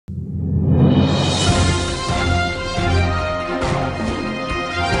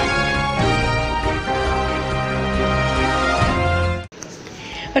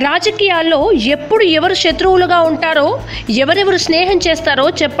రాజకీయాల్లో ఎప్పుడు ఎవరు శత్రువులుగా ఉంటారో ఎవరెవరు స్నేహం చేస్తారో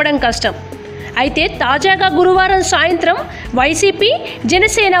చెప్పడం కష్టం. అయితే తాజాగా గురువారం సాయంత్రం వైసీపీ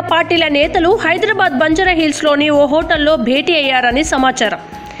జనసేన పార్టీల నేతలు హైదరాబాద్ బంజారా హిల్స్లోని ఓ హోటల్లో భేటీ అయ్యారని సమాచారం.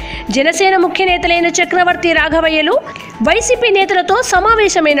 జనసేన ముఖ్య నేతలైన చక్రవర్తి రాఘవయ్యలు వైసీపీ నేతలతో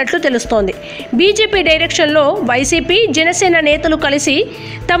సమావేశమైనట్లు తెలుస్తోంది. బీజేపీ డైరెక్షన్లో వైసీపీ జనసేన నేతలు కలిసి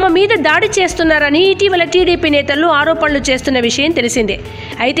తమ మీద దాడి చేస్తున్నారని ఇటీవల టీడీపీ నేతలు ఆరోపణలు చేస్తున్న విషయం తెలిసిందే.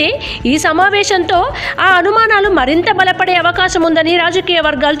 అయితే ఈ సమావేశంతో ఆ అనుమానాలు మరింత బలపడే అవకాశం ఉందని రాజకీయ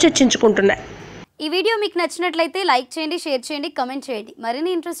వర్గాలు చర్చించుకుంటున్నాయి. ఈ వీడియో మీకు నచ్చినట్లయితే లైక్ చేయండి, షేర్ చేయండి, కామెంట్ చేయండి.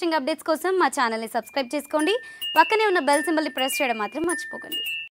 మరిన్ని ఇంట్రెస్టింగ్ అప్డేట్స్ కోసం మా ఛానల్ని సబ్స్క్రైబ్ చేసుకోండి. పక్కనే ఉన్న బెల్ సింబల్ని ప్రెస్ చేయడం మాత్రం మర్చిపోకండి.